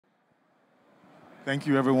Thank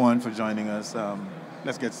you, everyone, for joining us.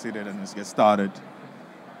 Let's get seated and let's get started.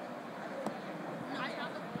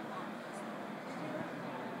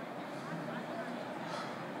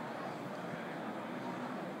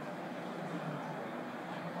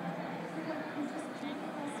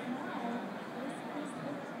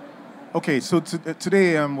 Okay, so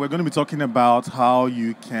today we're going to be talking about how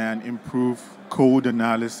you can improve code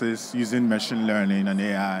analysis using machine learning and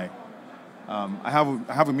AI. I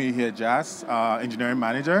have with me here Jas, engineering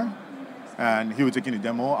manager, and he will be taking the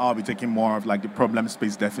demo. I'll be taking more of like the problem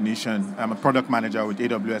space definition. I'm a product manager with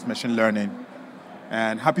AWS machine learning,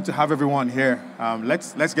 and happy to have everyone here.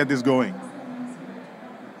 Let's get this going.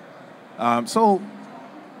 So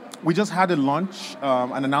we just had a launch,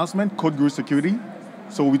 an announcement, Code Guru Security.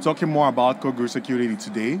 So we'll be talking more about Code Guru Security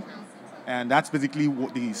today, and that's basically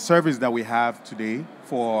what the service that we have today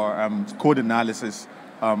for code analysis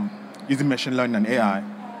using machine learning and AI.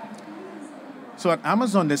 So at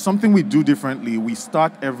Amazon, there's something we do differently. We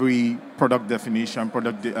start every product definition,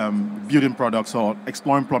 building products or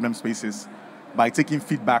exploring problem spaces by taking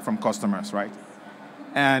feedback from customers, right?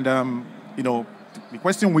 And the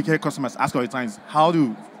question we hear customers ask all the time is, how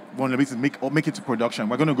do vulnerabilities make it to production?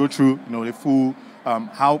 We're going to go through, the full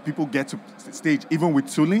how people get to stage, even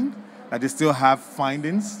with tooling, that they still have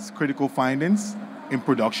findings, critical findings in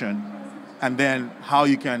production, and then how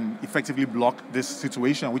you can effectively block this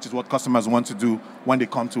situation, which is what customers want to do when they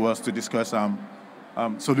come to us to discuss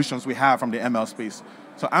solutions we have from the ML space.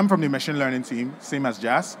 So I'm from the machine learning team, same as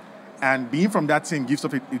Jas, and being from that team gives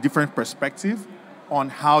us a different perspective on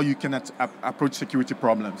how you can approach security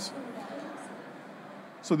problems.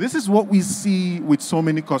 So this is what we see with so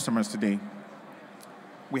many customers today.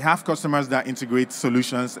 We have customers that integrate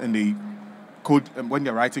solutions in the code when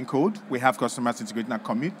they're writing code. We have customers integrating at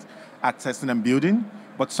commit, at testing and building.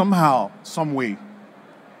 But somehow, some way,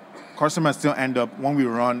 customers still end up, when we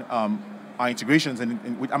run our integrations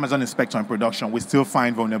with Amazon Inspector in production, we still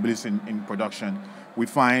find vulnerabilities in production. We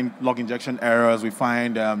find log injection errors, we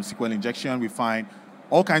find SQL injection, we find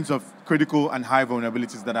all kinds of critical and high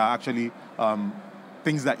vulnerabilities that are actually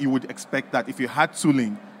things that you would expect that if you had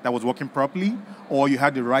tooling that was working properly or you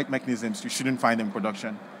had the right mechanisms, you shouldn't find them in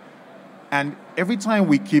production. And every time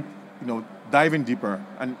we keep, diving deeper,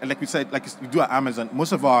 and like we said, like we do at Amazon,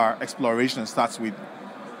 most of our exploration starts with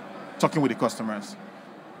talking with the customers.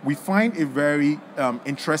 We find a very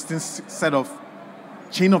interesting set of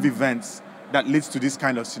chain of events that leads to this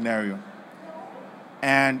kind of scenario.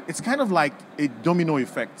 And it's kind of like a domino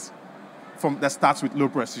effect that starts with low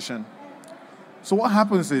precision. So what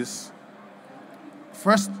happens is,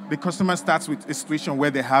 first, the customer starts with a situation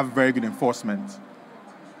where they have very good enforcement.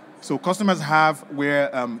 So customers have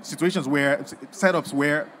situations where, setups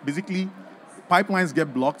where basically pipelines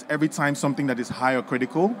get blocked every time something that is high or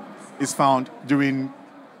critical is found during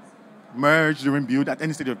merge, during build, at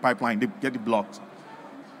any stage of the pipeline, they get it blocked.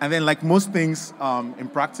 And then like most things in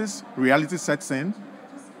practice, reality sets in,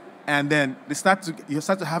 and then you start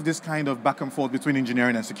to have this kind of back and forth between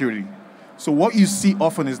engineering and security. So what you see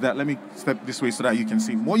often is that, let me step this way so that you can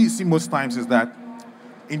see. What you see most times is that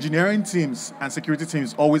engineering teams and security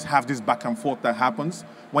teams always have this back and forth that happens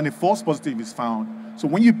when a false positive is found. So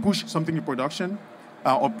when you push something in production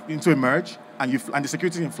or into a merge, and the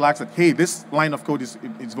security team flags that, hey, this line of code is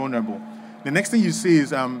vulnerable. The next thing you see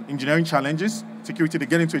is engineering challenges, security, they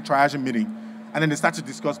get into a triaging meeting, and then they start to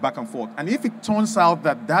discuss back and forth. And if it turns out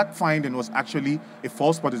that that finding was actually a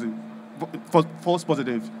false positive,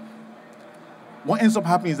 what ends up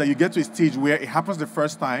happening is that you get to a stage where it happens the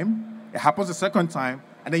first time, it happens the second time,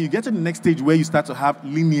 and then you get to the next stage where you start to have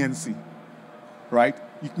leniency, right?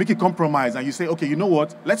 You make a compromise and you say, okay, you know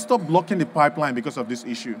what? Let's stop blocking the pipeline because of this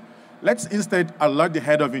issue. Let's instead alert the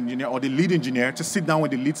head of engineer or the lead engineer to sit down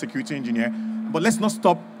with the lead security engineer, but let's not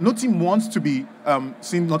stop. No team wants to be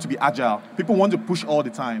seen not to be agile. People want to push all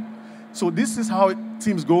the time. So this is how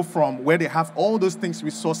teams go from where they have all those things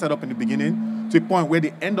we saw set up in the beginning to a point where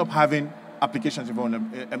they end up having applications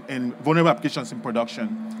and vulnerable applications in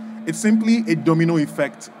production. It's simply a domino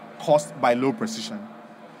effect caused by low precision.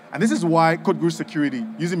 And this is why Code Guru Security,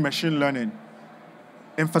 using machine learning,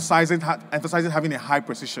 emphasizes having a high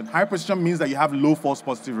precision. High precision means that you have low false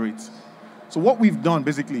positive rates. So what we've done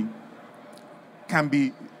basically can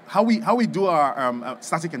be, how we do our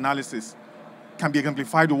static analysis can be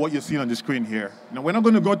exemplified with what you're seeing on the screen here. Now, we're not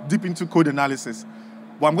going to go deep into code analysis,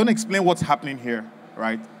 but I'm going to explain what's happening here.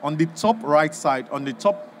 Right? On the top right side, on the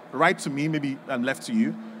top right to me, maybe left to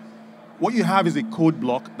you, what you have is a code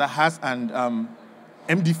block that has an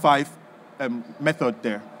MD5 method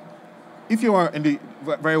there. If you are in the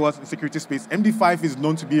very well in security space, MD5 is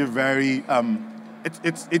known to be a very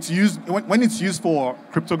it's used when it's used for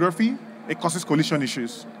cryptography, it causes collision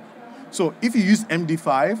issues. So if you use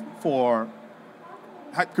MD5 for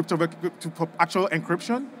for actual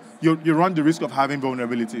encryption, you run the risk of having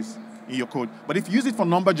vulnerabilities in your code. But if you use it for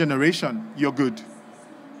number generation, you're good.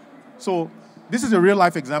 So this is a real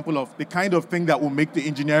life example of the kind of thing that will make the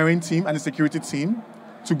engineering team and the security team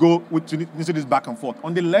to go into this back and forth.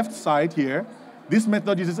 On the left side here, this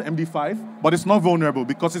method uses MD5, but it's not vulnerable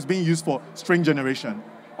because it's being used for string generation.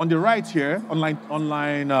 On the right here, on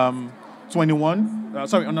line 21,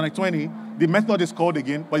 on line 20, the method is called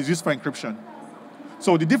again, but it's used for encryption.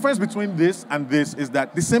 So the difference between this and this is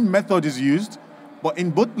that the same method is used, but in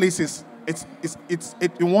both places, it's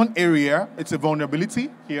in one area, it's a vulnerability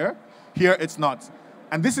here. Here, it's not.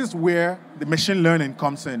 And this is where the machine learning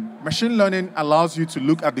comes in. Machine learning allows you to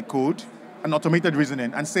look at the code and automated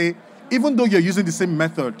reasoning and say, even though you're using the same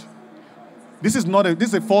method, this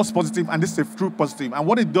is a false positive and this is a true positive. And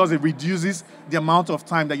what it does, it reduces the amount of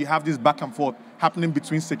time that you have this back and forth happening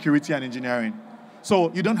between security and engineering.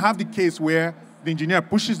 So you don't have the case where the engineer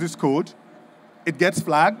pushes this code, it gets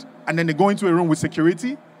flagged, and then they go into a room with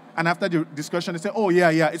security, and after the discussion, they say, oh, yeah,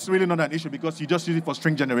 it's really not an issue because you just use it for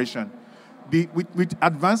string generation. With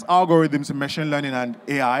advanced algorithms in machine learning and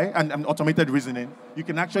AI and automated reasoning, you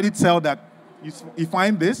can actually tell that you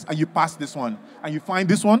find this and you pass this one, and you find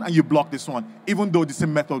this one and you block this one, even though the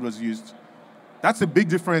same method was used. That's a big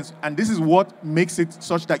difference, and this is what makes it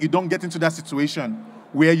such that you don't get into that situation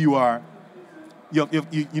where you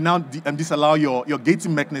now disallow your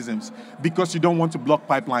gating mechanisms because you don't want to block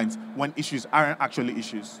pipelines when issues aren't actually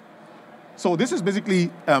issues. So this is basically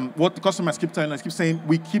what the customers keep telling us, keep saying,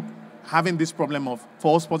 we keep having this problem of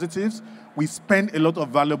false positives. We spend a lot of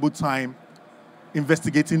valuable time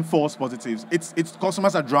investigating false positives. It's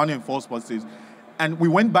customers are drowning in false positives. And we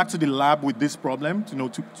went back to the lab with this problem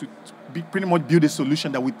to pretty much build a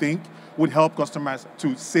solution that we think would help customers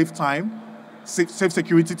to save time, save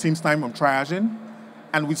security teams time on triaging.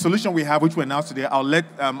 And with the solution we have, which we announced today, I'll let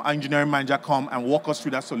our engineering manager come and walk us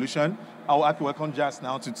through that solution. I'll actually welcome Jas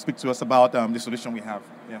now to speak to us about the solution we have.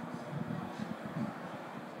 Yeah.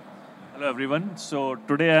 Hello, everyone. So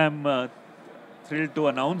today I'm thrilled to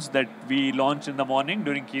announce that we launched in the morning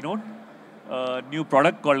during keynote a new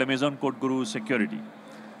product called Amazon Code Guru Security.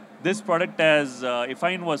 This product, as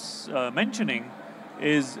Ifine was mentioning,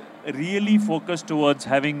 is really focused towards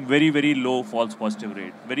having very, very low false positive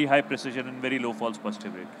rate, very high precision and very low false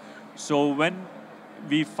positive rate. So when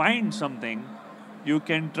we find something, you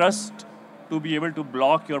can trust to be able to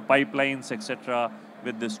block your pipelines, etc.,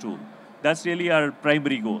 with this tool. That's really our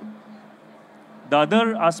primary goal. The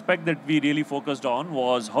other aspect that we really focused on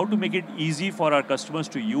was how to make it easy for our customers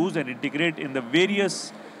to use and integrate in the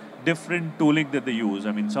various different tooling that they use.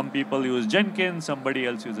 I mean, some people use Jenkins, somebody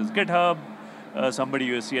else uses GitHub, somebody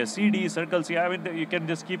uses CI/CD, Circle CI. I mean, you can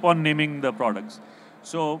just keep on naming the products.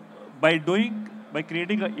 So by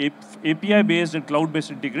creating an API-based and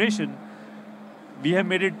cloud-based integration, we have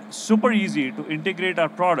made it super easy to integrate our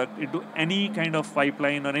product into any kind of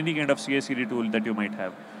pipeline or any kind of CI/CD tool that you might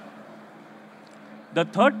have. The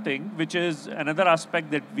third thing, which is another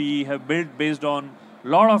aspect that we have built based on a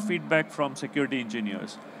lot of feedback from security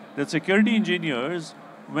engineers. The security engineers,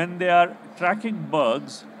 when they are tracking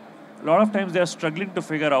bugs, a lot of times they are struggling to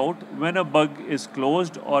figure out when a bug is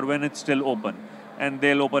closed or when it's still open. And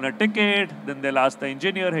they'll open a ticket, then they'll ask the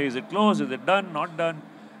engineer, hey, is it closed, is it done, not done?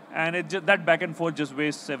 And that back and forth just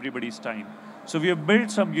wastes everybody's time. So we have built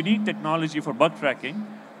some unique technology for bug tracking,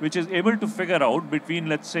 which is able to figure out between,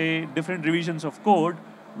 let's say, different revisions of code,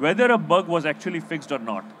 whether a bug was actually fixed or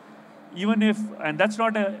not. Even if, and that's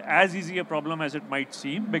not as easy a problem as it might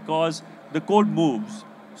seem because the code moves.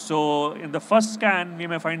 So in the first scan, we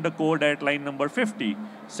may find the code at line number 50.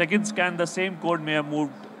 Second scan, the same code may have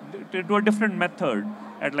moved to a different method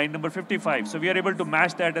at line number 55. So we are able to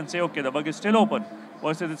match that and say, okay, the bug is still open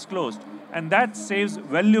versus it's closed. And that saves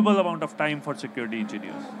valuable amount of time for security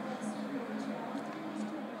engineers.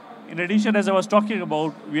 In addition, as I was talking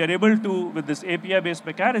about, we are able to, with this API-based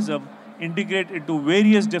mechanism, integrate into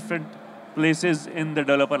various different places in the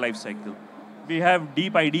developer lifecycle. We have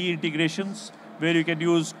deep ID integrations where you can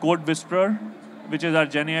use Code Whisperer, which is our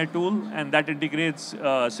GenAI tool, and that integrates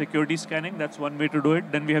security scanning. That's one way to do it.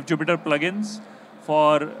 Then we have Jupyter plugins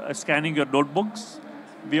for scanning your notebooks.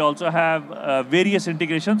 We also have various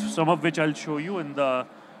integrations, some of which I'll show you in the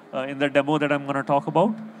demo that I'm going to talk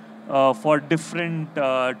about. For different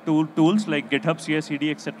tools like GitHub, CI/CD,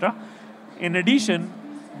 etc. In addition,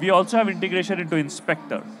 we also have integration into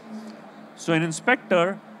Inspector. So in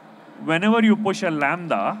Inspector, whenever you push a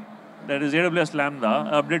Lambda, that is AWS Lambda,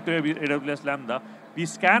 update to AWS Lambda, we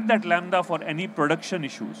scan that Lambda for any production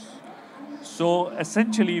issues. So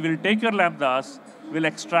essentially, we'll take your Lambdas, we'll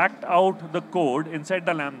extract out the code inside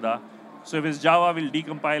the Lambda. So if it's Java, we'll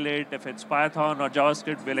decompile it. If it's Python or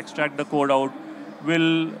JavaScript, we'll extract the code out.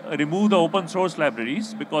 We'll remove the open source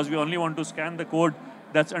libraries because we only want to scan the code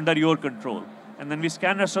that's under your control. And then we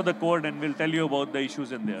scan the rest of the code and we'll tell you about the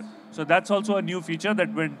issues in there. So that's also a new feature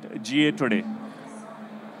that went GA today.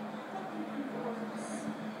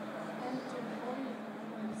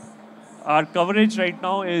 Our coverage right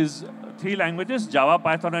now is 3 languages, Java,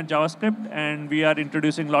 Python, and JavaScript, and we are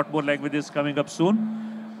introducing a lot more languages coming up soon.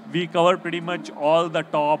 We cover pretty much all the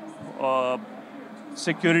top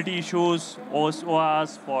security issues,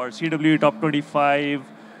 OAS for CWE top 25,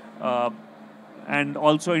 and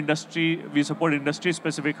also industry. We support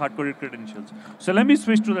industry-specific hard-coded credentials. So let me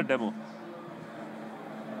switch to the demo.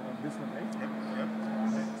 This one, right?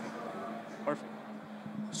 Yep. Perfect.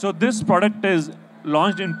 So this product is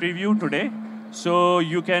launched in preview today. So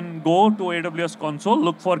you can go to AWS console,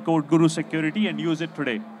 look for Code Guru Security, and use it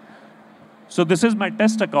today. So this is my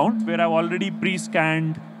test account where I've already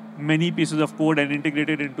pre-scanned many pieces of code and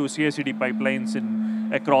integrated into CI/CD pipelines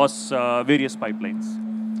across various pipelines.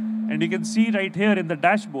 And you can see right here in the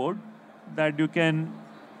dashboard that you can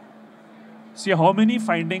see how many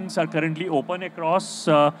findings are currently open across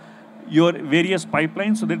your various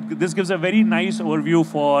pipelines. So this gives a very nice overview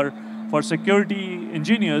for security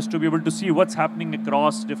engineers to be able to see what's happening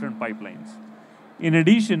across different pipelines. In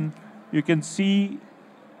addition, you can see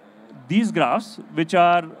these graphs, which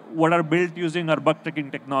are what are built using our bug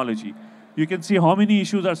tracking technology. You can see how many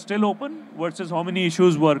issues are still open versus how many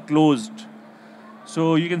issues were closed.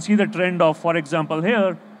 So you can see the trend of, for example,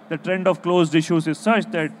 here, the trend of closed issues is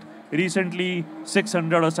such that recently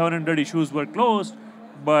 600 or 700 issues were closed,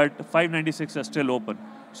 but 596 are still open.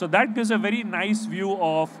 So that gives a very nice view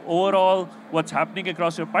of overall what's happening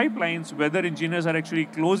across your pipelines, whether engineers are actually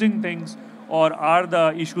closing things or are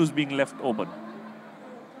the issues being left open.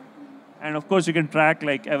 And of course, you can track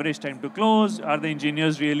like average time to close. Are the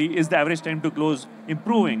engineers really, is the average time to close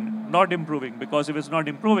improving, not improving? Because if it's not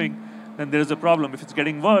improving, then there is a problem. If it's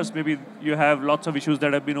getting worse, maybe you have lots of issues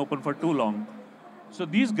that have been open for too long. So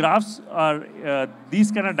these graphs are,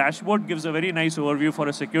 these kind of dashboard gives a very nice overview for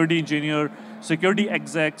a security engineer, security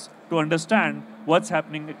execs to understand what's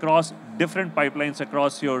happening across different pipelines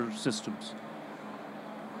across your systems.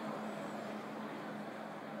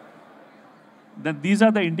 Then these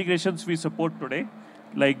are the integrations we support today,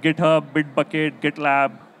 like GitHub, Bitbucket,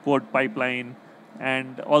 GitLab, Code Pipeline,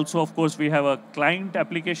 and also, of course, we have a client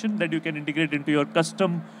application that you can integrate into your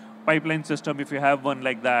custom pipeline system if you have one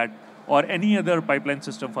like that, or any other pipeline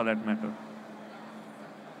system for that matter.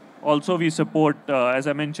 Also, we support, as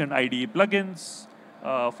I mentioned, IDE plugins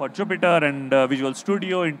for Jupyter and Visual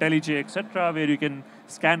Studio, IntelliJ, etc., where you can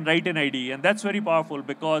scan right in IDE. And that's very powerful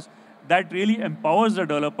because that really empowers the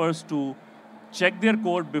developers to check their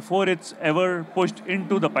code before it's ever pushed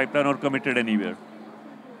into the pipeline or committed anywhere.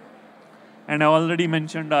 And I already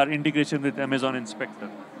mentioned our integration with Amazon Inspector.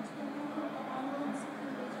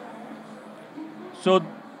 So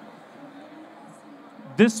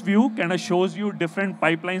this view kind of shows you different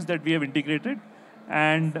pipelines that we have integrated.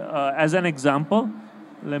 And as an example,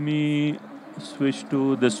 let me switch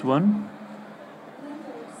to this one.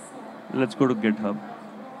 Let's go to GitHub.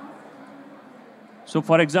 So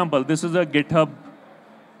for example, this is a GitHub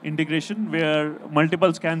integration where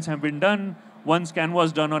multiple scans have been done. One scan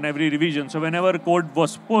was done on every revision. So whenever code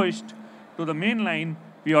was pushed to the main line,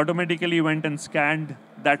 we automatically went and scanned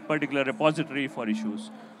that particular repository for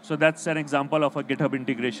issues. So that's an example of a GitHub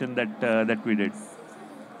integration that we did.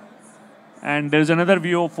 And there's another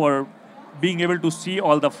view for being able to see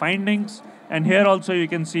all the findings. And here also you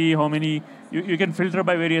can see how many, you can filter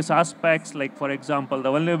by various aspects, like for example,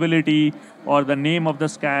 the vulnerability or the name of the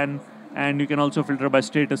scan, and you can also filter by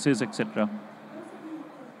statuses, etc.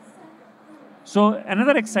 So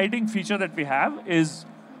another exciting feature that we have is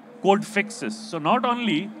code fixes. So not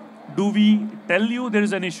only do we tell you there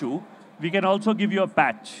is an issue, we can also give you a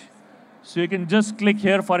patch. So you can just click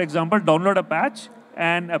here, for example, download a patch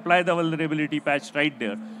and apply the vulnerability patch right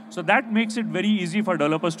there. So that makes it very easy for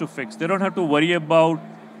developers to fix. They don't have to worry about,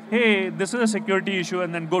 hey, this is a security issue,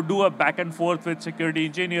 and then go do a back and forth with security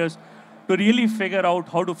engineers to really figure out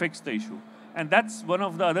how to fix the issue. And that's one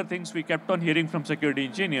of the other things we kept on hearing from security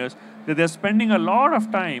engineers, that they're spending a lot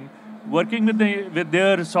of time working with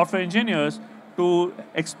their software engineers to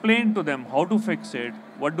explain to them how to fix it,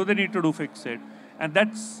 what do they need to do to fix it. And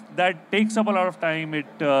that takes up a lot of time. It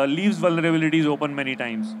leaves vulnerabilities open many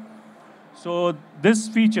times. So this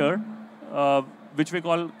feature, which we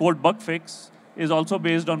call code bug fix, is also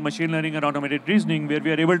based on machine learning and automated reasoning, where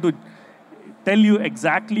we are able to tell you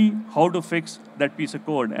exactly how to fix that piece of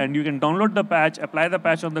code. And you can download the patch, apply the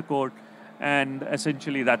patch on the code, and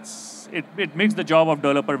essentially that's it. It makes the job of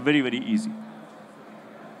developer very, very easy.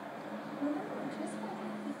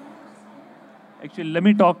 Actually, let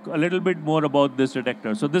me talk a little bit more about this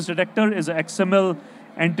detector. So this detector is an XML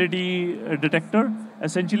entity detector.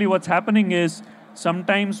 Essentially what's happening is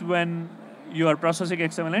sometimes when you are processing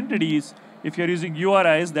XML entities, if you're using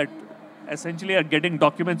URIs that essentially are getting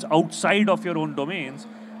documents outside of your own domains,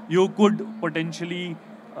 you could potentially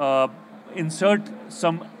insert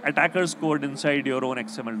some attacker's code inside your own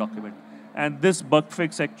XML document. And this bug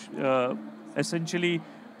fix essentially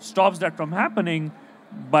stops that from happening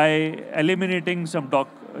by eliminating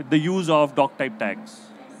the use of doc type tags.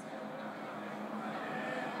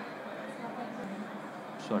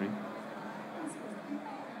 Sorry.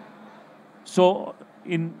 So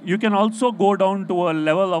you can also go down to a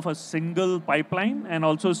level of a single pipeline and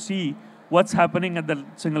also see what's happening at the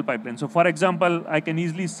single pipeline. So for example, I can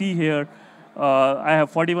easily see here, I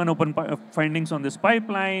have 41 open findings on this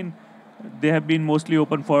pipeline. They have been mostly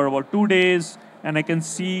open for about 2 days. And I can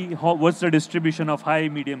see what's the distribution of high,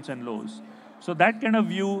 mediums, and lows. So that kind of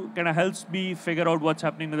view kind of helps me figure out what's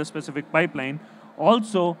happening with a specific pipeline.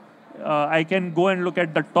 Also, I can go and look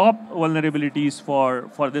at the top vulnerabilities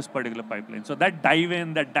for this particular pipeline. So that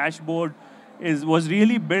dive-in, that dashboard was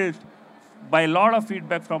really built by a lot of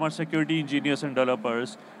feedback from our security engineers and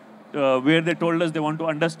developers, where they told us they want to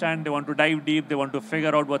understand, they want to dive deep, they want to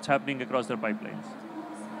figure out what's happening across their pipelines.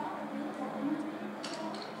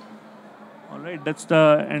 All right, that's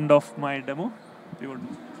the end of my demo.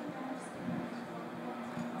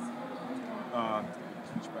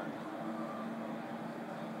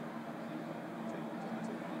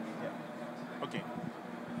 Okay.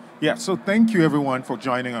 Yeah, so thank you everyone for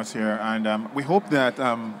joining us here. And we hope that,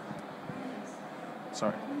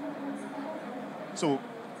 sorry. So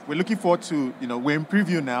we're looking forward to, we're in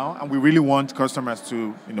preview now, and we really want customers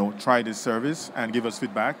to, try this service and give us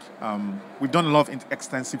feedback. We've done a lot of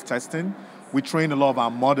extensive testing. We train a lot of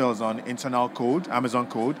our models on internal code, Amazon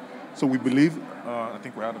code. So we believe, I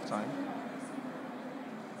think we're out of time.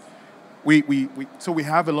 So we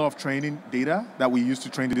have a lot of training data that we use to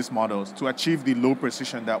train these models to achieve the low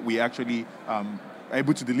precision that we actually are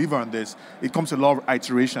able to deliver on this. It comes to a lot of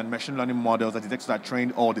iteration, machine learning models that detectors are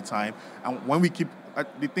trained all the time. And when we keep,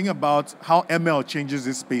 the thing about how ML changes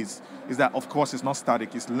this space is that, of course, it's not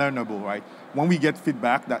static, it's learnable, right? When we get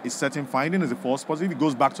feedback that a certain finding is a false positive, it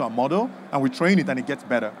goes back to our model, and we train it, and it gets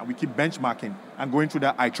better. And we keep benchmarking and going through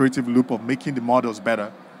that iterative loop of making the models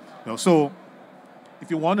better. So if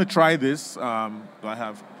you want to try this, do I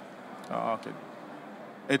have, okay.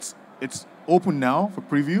 It's open now for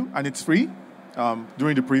preview, and it's free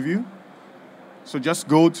during the preview. So just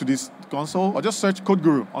go to this console, or just search Code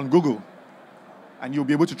Guru on Google, and you'll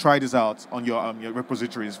be able to try this out on your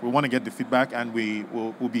repositories. We want to get the feedback, and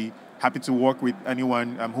we'll be happy to work with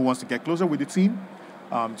anyone who wants to get closer with the team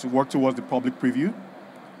to work towards the public preview.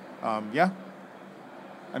 Yeah,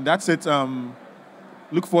 and that's it.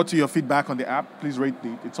 Look forward to your feedback on the app. Please rate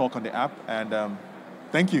the talk on the app, and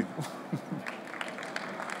thank you.